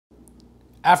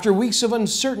After weeks of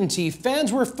uncertainty,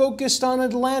 fans were focused on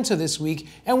Atlanta this week,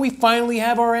 and we finally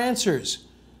have our answers.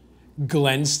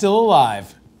 Glenn's still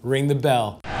alive. Ring the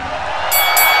bell.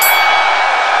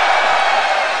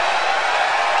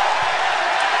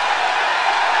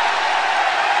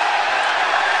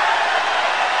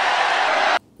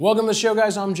 Welcome to the show,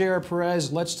 guys. I'm JR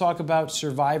Perez. Let's talk about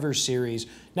Survivor Series.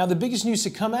 Now, the biggest news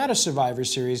to come out of Survivor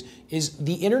Series is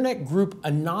the internet group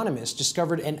Anonymous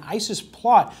discovered an ISIS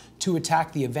plot to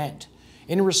attack the event.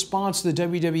 In response, the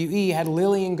WWE had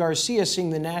Lillian Garcia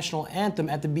sing the national anthem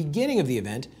at the beginning of the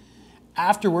event.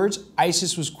 Afterwards,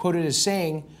 ISIS was quoted as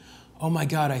saying, "Oh my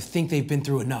God, I think they've been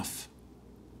through enough."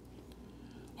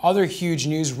 Other huge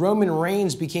news, Roman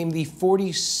Reigns became the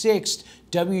 46th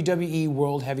WWE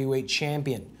World Heavyweight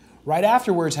Champion. Right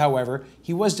afterwards, however,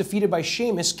 he was defeated by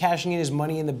Sheamus, cashing in his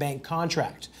Money in the Bank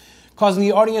contract, causing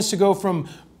the audience to go from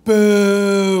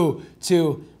boo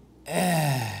to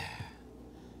eh.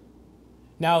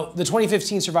 Now, the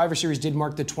 2015 Survivor Series did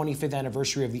mark the 25th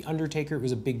anniversary of The Undertaker. It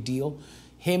was a big deal.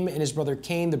 Him and his brother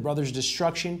Kane, the Brothers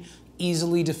Destruction,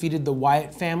 easily defeated the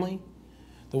Wyatt family.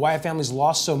 The Wyatt family's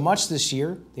lost so much this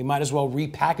year, they might as well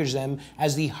repackage them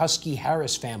as the Husky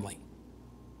Harris family.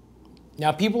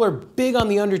 Now, people are big on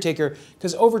The Undertaker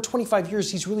because over 25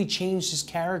 years, he's really changed his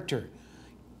character.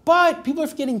 But people are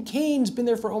forgetting Kane's been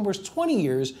there for almost 20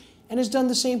 years and has done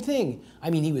the same thing. I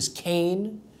mean, he was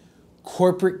Kane,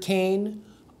 Corporate Kane,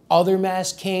 Other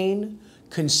Mass Kane,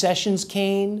 Concessions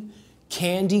Kane,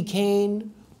 Candy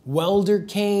Kane, Welder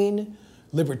Kane,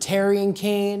 Libertarian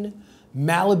Kane,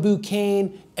 Malibu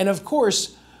Kane, and of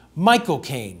course, Michael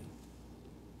Kane.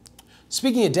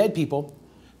 Speaking of dead people,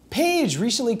 Paige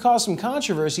recently caused some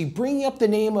controversy bringing up the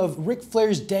name of Ric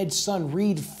Flair's dead son,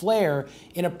 Reed Flair,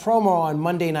 in a promo on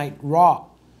Monday Night Raw.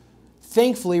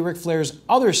 Thankfully, Ric Flair's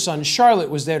other son, Charlotte,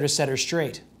 was there to set her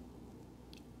straight.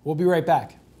 We'll be right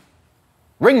back.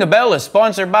 Ring the Bell is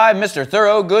sponsored by Mr.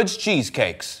 Thoroughgood's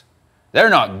Cheesecakes. They're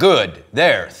not good,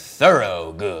 they're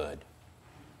thorough good.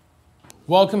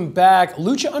 Welcome back.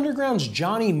 Lucha Underground's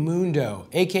Johnny Mundo,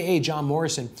 aka John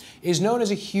Morrison, is known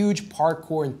as a huge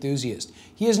parkour enthusiast.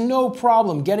 He has no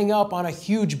problem getting up on a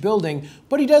huge building,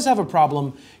 but he does have a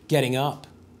problem getting up.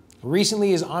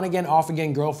 Recently, his on-again,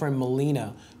 off-again girlfriend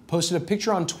Melina posted a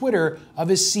picture on Twitter of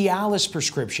his Cialis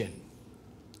prescription.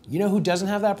 You know who doesn't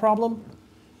have that problem?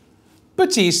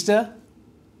 Batista.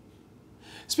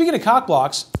 Speaking of cock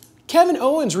blocks, Kevin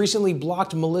Owens recently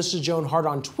blocked Melissa Joan Hart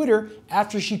on Twitter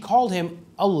after she called him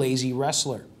a lazy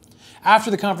wrestler.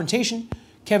 After the confrontation,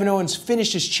 Kevin Owens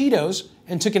finished his Cheetos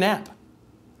and took a nap.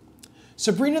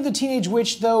 Sabrina the Teenage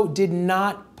Witch, though, did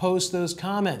not post those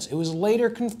comments. It was later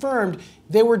confirmed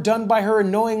they were done by her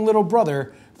annoying little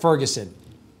brother, Ferguson.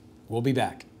 We'll be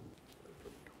back.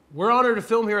 We're honored to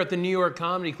film here at the New York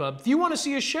Comedy Club. If you want to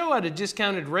see a show at a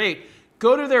discounted rate,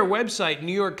 go to their website,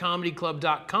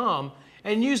 newyorkcomedyclub.com,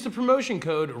 and use the promotion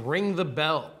code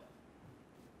RINGTHEBELL.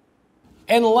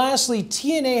 And lastly,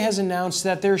 TNA has announced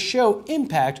that their show,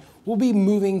 Impact, will be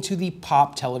moving to the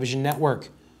Pop television network.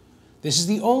 This is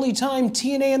the only time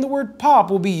TNA and the word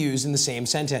pop will be used in the same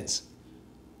sentence.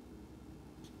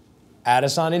 Add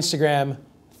us on Instagram,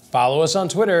 follow us on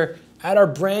Twitter, at our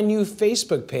brand new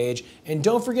Facebook page, and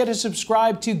don't forget to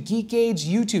subscribe to Geek Aid's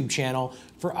YouTube channel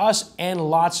for us and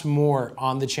lots more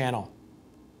on the channel.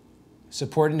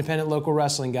 Support independent local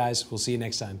wrestling, guys. We'll see you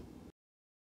next time.